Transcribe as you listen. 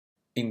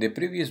In the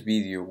previous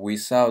video, we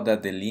saw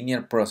that the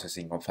linear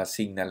processing of a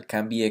signal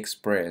can be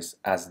expressed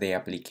as the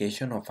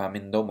application of an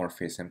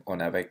endomorphism on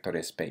a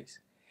vector space.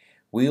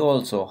 We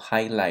also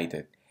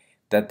highlighted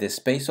that the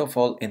space of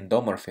all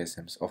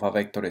endomorphisms of a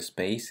vector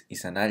space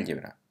is an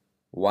algebra,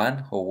 one,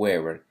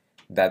 however,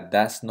 that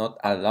does not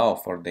allow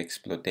for the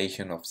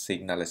exploitation of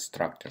signal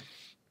structure.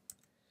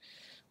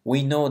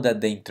 We know that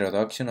the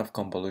introduction of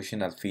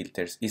convolutional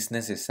filters is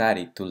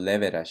necessary to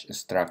leverage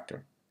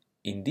structure.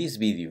 In this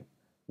video,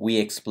 we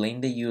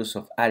explain the use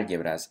of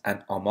algebras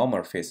and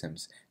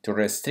homomorphisms to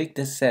restrict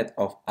the set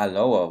of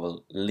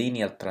allowable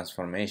linear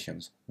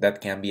transformations that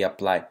can be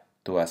applied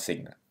to a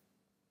signal.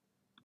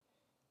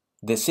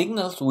 The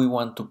signals we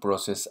want to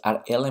process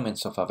are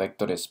elements of a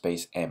vector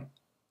space M,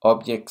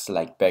 objects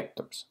like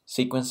vectors,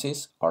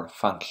 sequences, or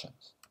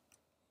functions.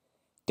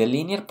 The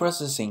linear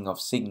processing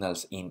of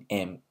signals in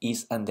M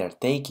is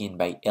undertaken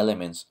by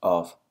elements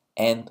of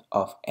End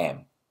of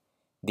M,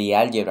 the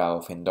algebra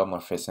of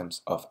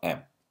endomorphisms of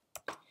M.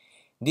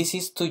 This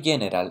is too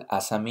general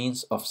as a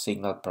means of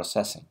signal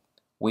processing.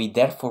 We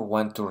therefore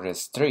want to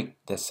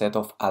restrict the set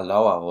of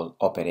allowable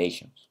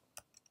operations.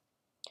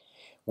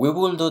 We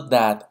will do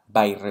that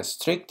by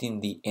restricting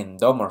the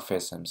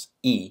endomorphisms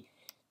E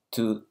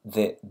to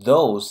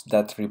those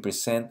that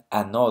represent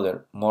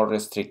another, more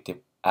restrictive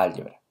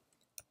algebra.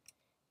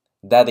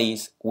 That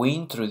is, we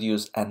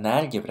introduce an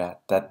algebra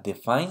that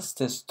defines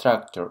the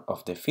structure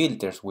of the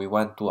filters we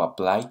want to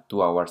apply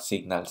to our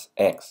signals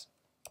X.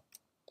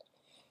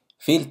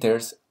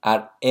 Filters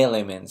are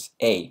elements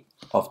A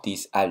of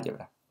this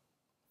algebra,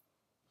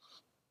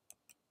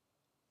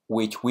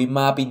 which we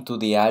map into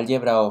the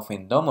algebra of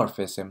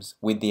endomorphisms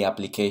with the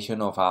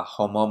application of a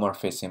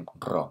homomorphism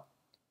ρ.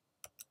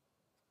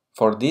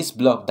 For this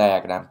block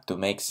diagram to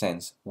make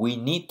sense, we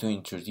need to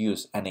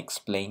introduce and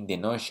explain the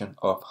notion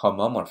of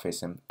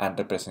homomorphism and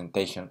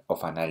representation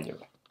of an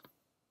algebra.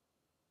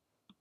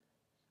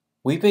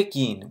 We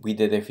begin with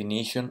the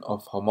definition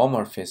of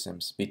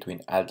homomorphisms between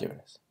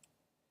algebras.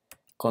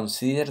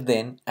 Consider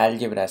then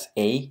algebras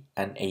A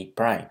and A'.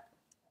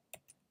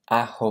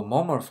 A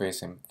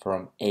homomorphism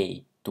from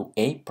A to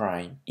A'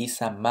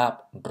 is a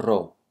map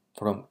ρ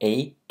from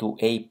A to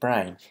A'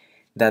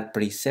 that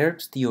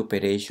preserves the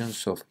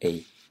operations of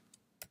A,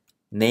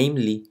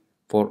 namely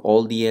for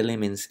all the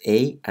elements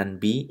A and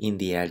B in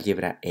the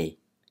algebra A.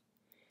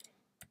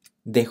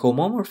 The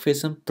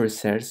homomorphism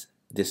preserves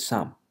the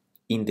sum,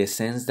 in the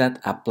sense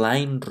that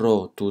applying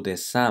ρ to the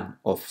sum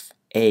of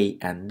A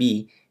and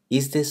B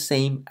is the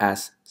same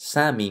as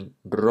summing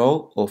ρ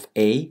of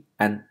A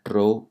and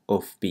ρ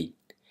of B.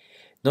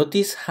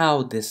 Notice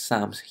how the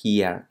sums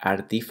here are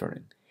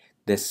different.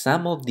 The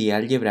sum of the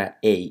algebra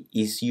A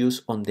is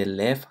used on the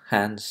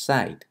left-hand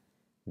side.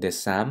 The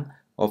sum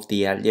of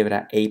the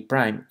algebra A'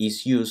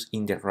 is used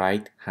in the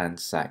right-hand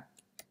side.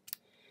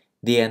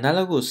 The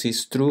analogous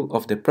is true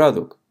of the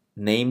product,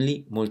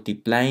 namely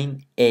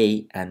multiplying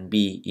A and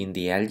B in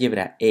the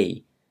algebra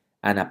A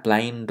and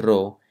applying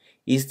ρ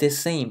is the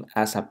same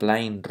as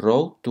applying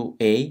ρ to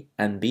A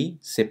and B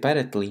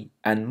separately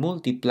and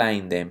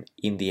multiplying them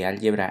in the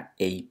algebra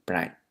A'.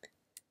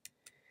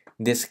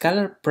 The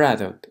scalar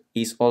product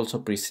is also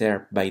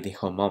preserved by the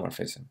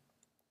homomorphism.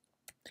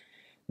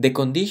 The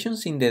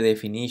conditions in the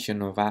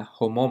definition of a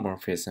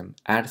homomorphism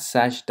are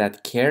such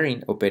that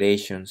carrying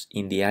operations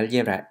in the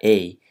algebra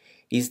A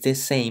is the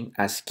same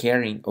as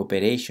carrying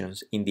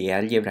operations in the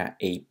algebra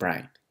A'.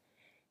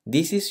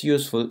 This is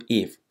useful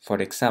if,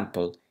 for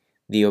example,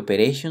 the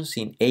operations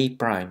in A'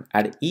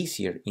 are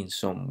easier in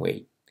some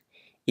way.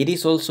 It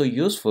is also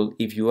useful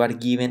if you are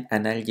given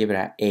an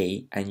algebra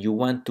A and you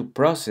want to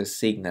process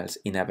signals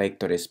in a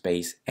vector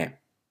space M.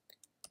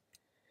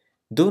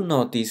 Do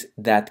notice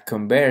that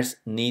converse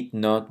need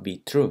not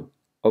be true.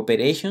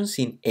 Operations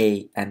in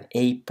A and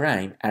A'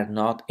 are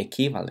not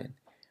equivalent.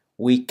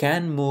 We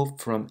can move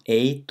from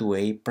A to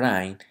A',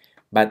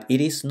 but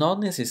it is not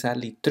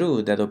necessarily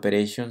true that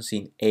operations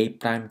in A'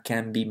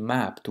 can be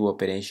mapped to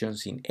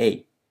operations in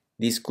A.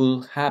 This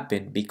could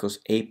happen because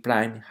A'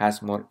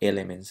 has more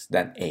elements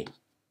than A.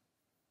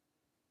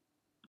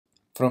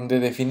 From the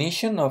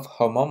definition of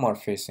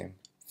homomorphism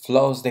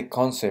flows the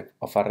concept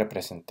of a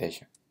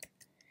representation.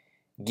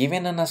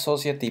 Given an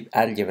associative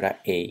algebra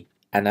A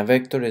and a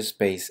vector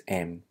space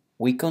M,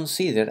 we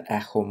consider a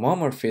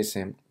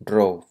homomorphism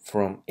ρ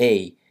from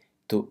A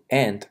to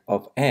end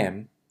of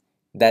M,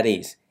 that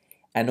is,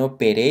 an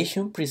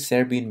operation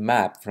preserving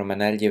map from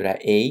an algebra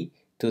A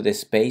to the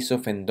space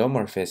of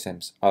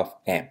endomorphisms of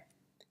M.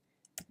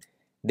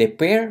 The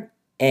pair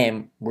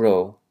M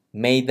ρ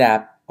made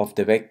up of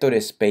the vector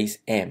space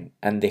M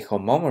and the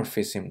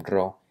homomorphism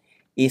ρ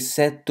is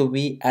said to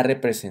be a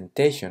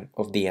representation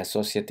of the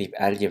associative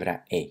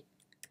algebra A.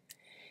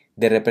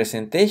 The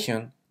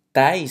representation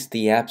ties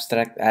the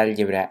abstract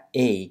algebra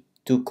A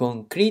to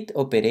concrete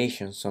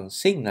operations on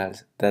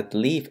signals that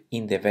live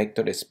in the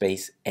vector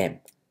space M.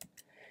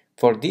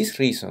 For this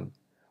reason,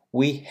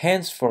 we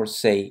henceforth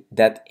say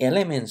that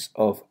elements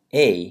of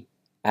A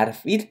are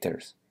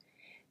filters.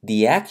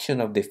 The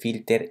action of the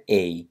filter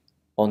A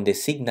on the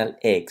signal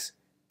X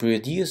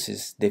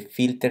produces the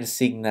filter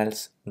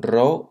signals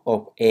rho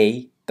of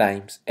A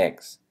times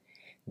X.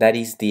 That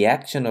is, the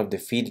action of the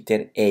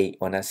filter A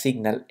on a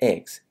signal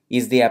X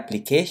is the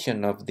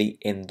application of the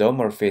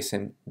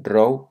endomorphism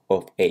rho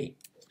of A.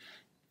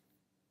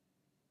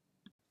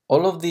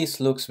 All of this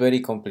looks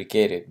very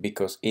complicated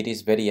because it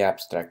is very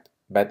abstract,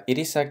 but it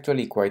is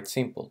actually quite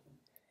simple.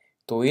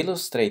 To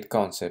illustrate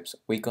concepts,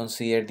 we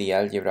consider the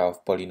algebra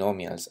of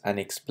polynomials and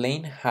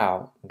explain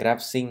how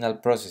graph signal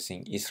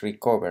processing is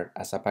recovered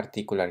as a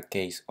particular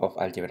case of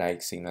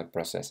algebraic signal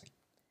processing.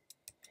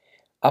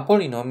 A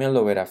polynomial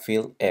over a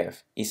field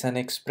f is an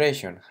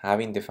expression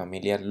having the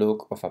familiar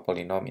look of a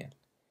polynomial.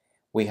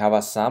 We have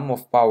a sum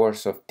of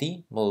powers of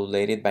t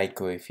modulated by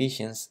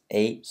coefficients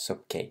a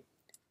sub k.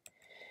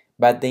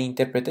 But the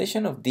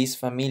interpretation of this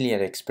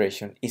familiar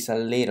expression is a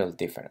little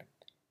different.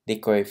 The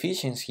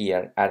coefficients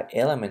here are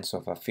elements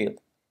of a field.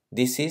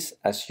 This is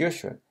as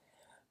usual,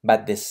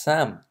 but the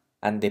sum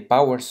and the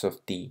powers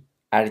of t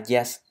are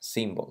just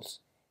symbols.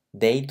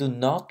 They do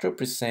not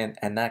represent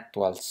an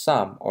actual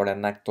sum or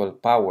an actual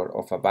power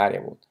of a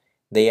variable.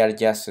 They are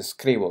just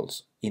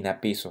scribbles in a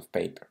piece of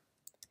paper.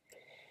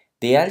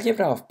 The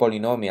algebra of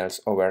polynomials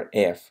over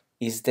f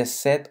is the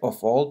set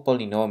of all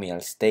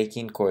polynomials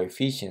taking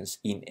coefficients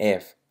in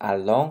f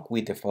along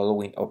with the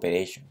following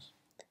operations.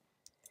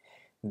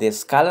 The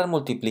scalar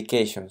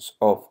multiplications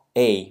of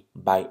a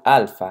by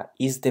alpha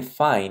is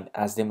defined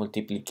as the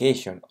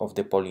multiplication of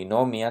the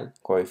polynomial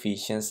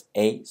coefficients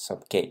a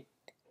sub k.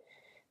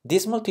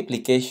 This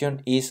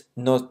multiplication is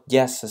not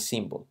just a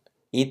symbol,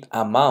 it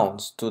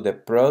amounts to the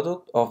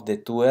product of the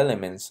two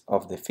elements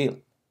of the field.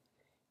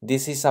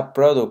 This is a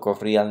product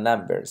of real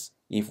numbers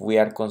if we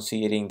are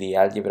considering the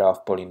algebra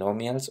of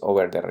polynomials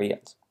over the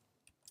reals.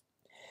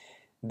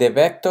 The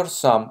vector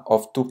sum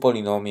of two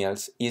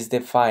polynomials is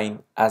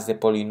defined as the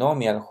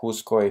polynomial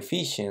whose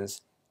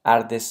coefficients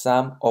are the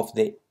sum of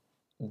the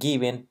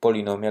given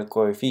polynomial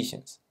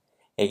coefficients.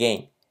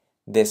 Again,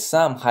 the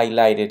sum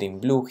highlighted in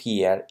blue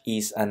here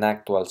is an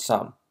actual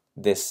sum,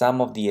 the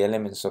sum of the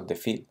elements of the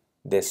field,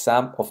 the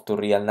sum of two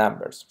real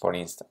numbers, for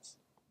instance.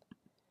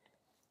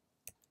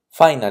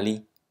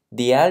 Finally,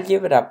 the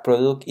algebra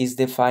product is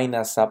defined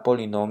as a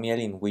polynomial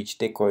in which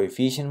the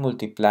coefficient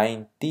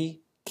multiplying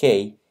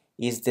tk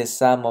is the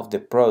sum of the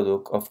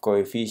product of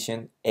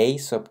coefficient a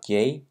sub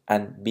j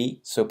and b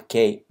sub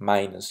k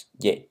minus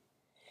j.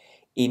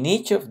 In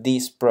each of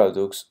these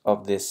products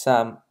of the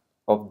sum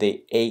of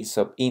the a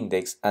sub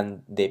index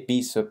and the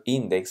b sub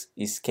index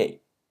is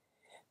k.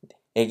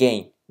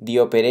 Again, the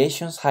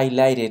operations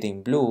highlighted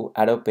in blue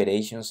are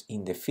operations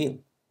in the field.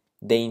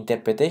 The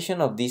interpretation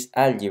of this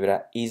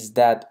algebra is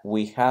that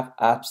we have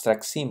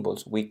abstract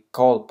symbols we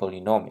call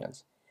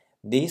polynomials.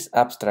 These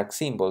abstract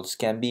symbols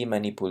can be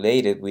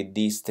manipulated with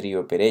these three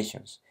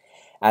operations,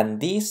 and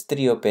these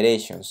three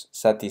operations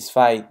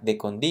satisfy the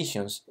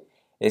conditions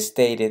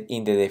stated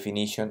in the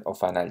definition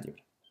of an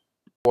algebra.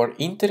 Our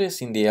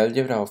interest in the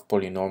algebra of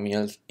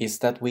polynomials is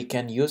that we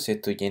can use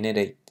it to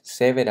generate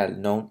several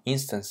known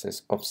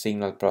instances of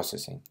signal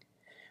processing.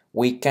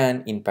 We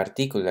can, in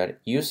particular,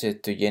 use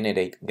it to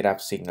generate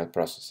graph signal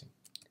processing.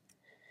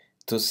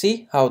 To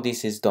see how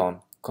this is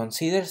done,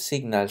 consider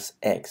signals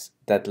x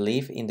that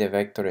live in the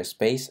vector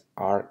space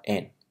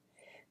Rn.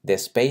 The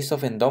space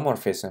of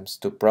endomorphisms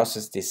to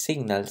process these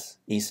signals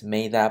is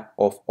made up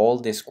of all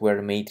the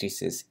square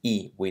matrices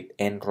E with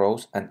n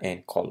rows and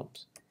n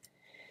columns.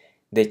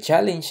 The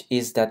challenge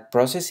is that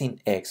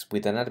processing x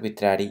with an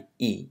arbitrary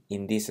E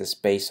in this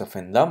space of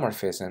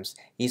endomorphisms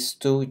is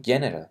too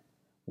general.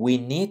 We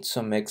need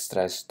some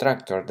extra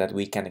structure that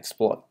we can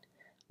exploit.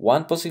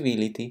 One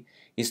possibility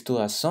is to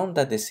assume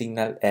that the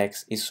signal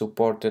x is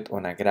supported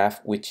on a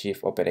graph with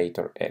Schiff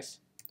operator S.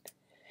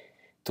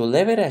 To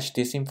leverage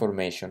this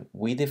information,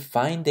 we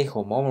define the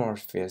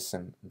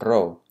homomorphism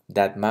ρ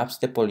that maps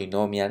the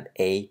polynomial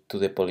a to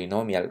the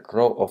polynomial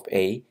ρ of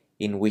a,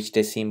 in which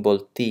the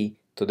symbol t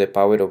to the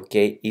power of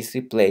k is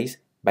replaced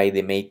by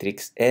the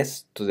matrix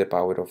S to the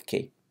power of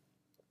k.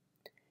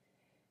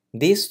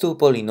 These two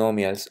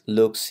polynomials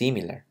look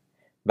similar,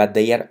 but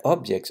they are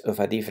objects of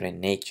a different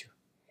nature.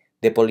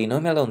 The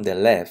polynomial on the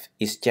left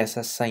is just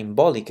a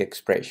symbolic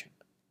expression.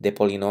 The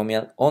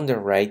polynomial on the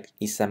right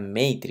is a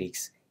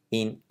matrix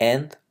in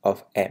n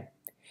of m.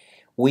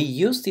 We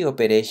use the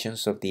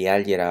operations of the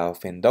algebra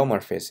of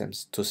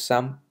endomorphisms to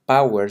sum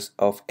powers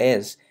of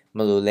S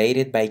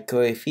modulated by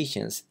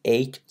coefficients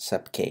h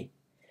sub k.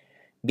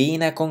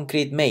 Being a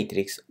concrete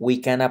matrix, we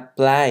can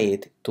apply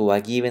it to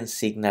a given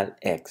signal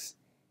x.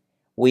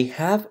 We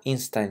have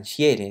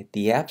instantiated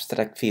the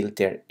abstract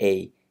filter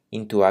A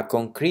into a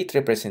concrete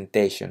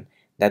representation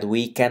that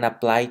we can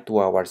apply to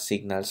our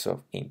signals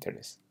of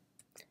interest.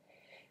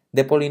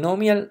 The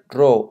polynomial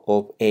ρ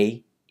of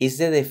A is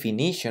the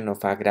definition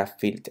of a graph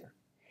filter.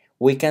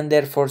 We can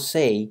therefore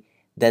say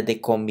that the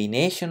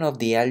combination of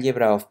the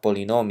algebra of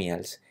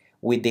polynomials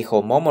with the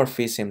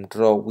homomorphism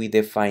ρ we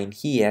define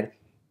here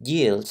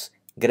yields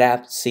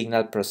graph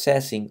signal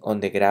processing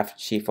on the graph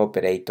Schiff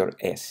operator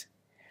S.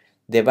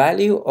 The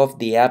value of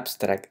the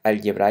abstract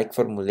algebraic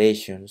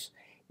formulations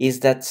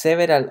is that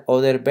several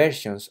other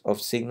versions of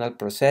signal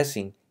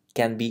processing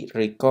can be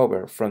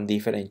recovered from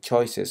different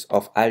choices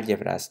of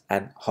algebras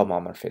and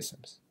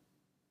homomorphisms.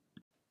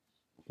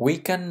 We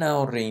can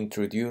now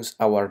reintroduce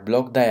our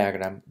block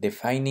diagram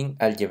defining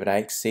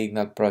algebraic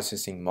signal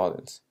processing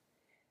models.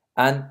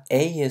 An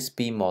ASP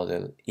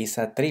model is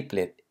a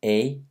triplet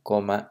A,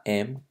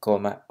 M,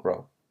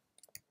 rho.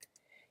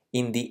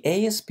 In the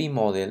ASP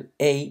model,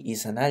 A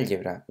is an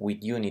algebra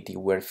with unity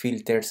where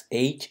filters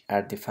H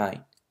are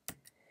defined.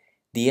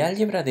 The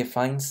algebra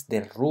defines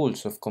the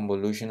rules of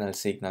convolutional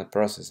signal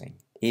processing.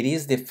 It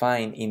is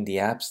defined in the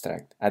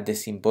abstract at the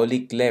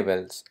symbolic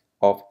levels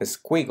of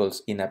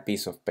squiggles in a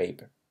piece of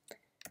paper.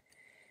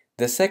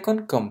 The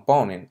second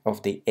component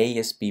of the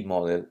ASP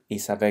model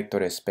is a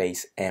vector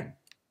space M.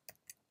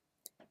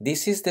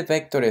 This is the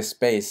vector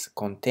space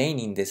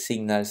containing the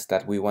signals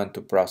that we want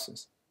to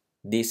process.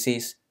 This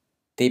is,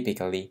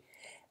 typically,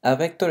 a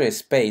vector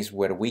space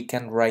where we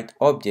can write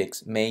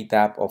objects made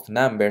up of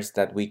numbers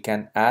that we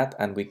can add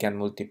and we can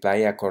multiply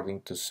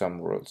according to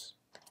some rules.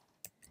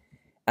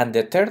 And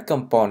the third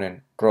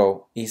component,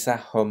 rho, is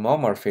a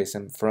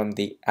homomorphism from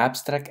the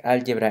abstract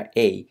algebra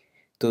A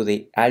to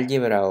the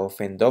algebra of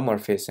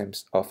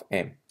endomorphisms of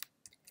M.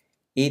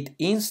 It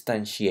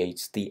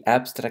instantiates the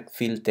abstract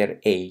filter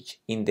H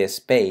in the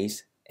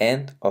space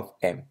end of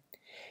M.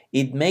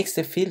 It makes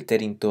the filter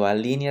into a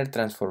linear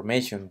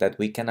transformation that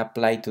we can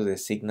apply to the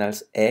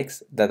signals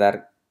X that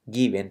are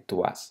given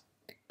to us.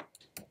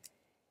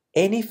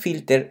 Any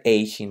filter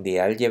H in the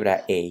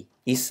algebra A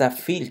is a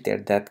filter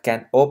that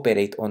can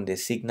operate on the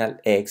signal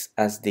X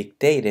as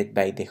dictated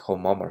by the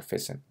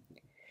homomorphism.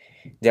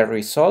 The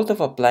result of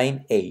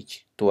applying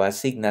H to a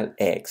signal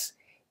X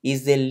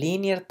is the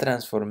linear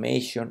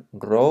transformation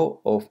rho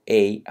of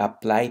A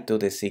applied to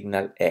the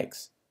signal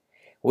X.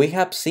 We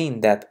have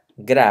seen that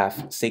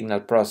graph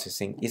signal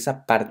processing is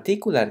a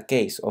particular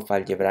case of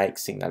algebraic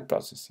signal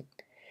processing.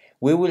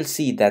 We will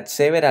see that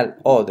several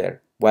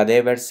other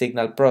whatever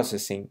signal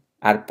processing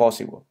are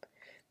possible.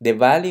 The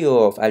value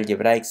of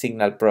algebraic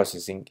signal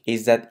processing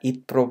is that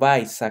it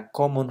provides a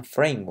common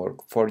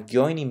framework for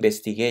joint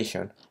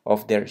investigation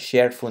of their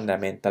shared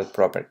fundamental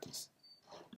properties.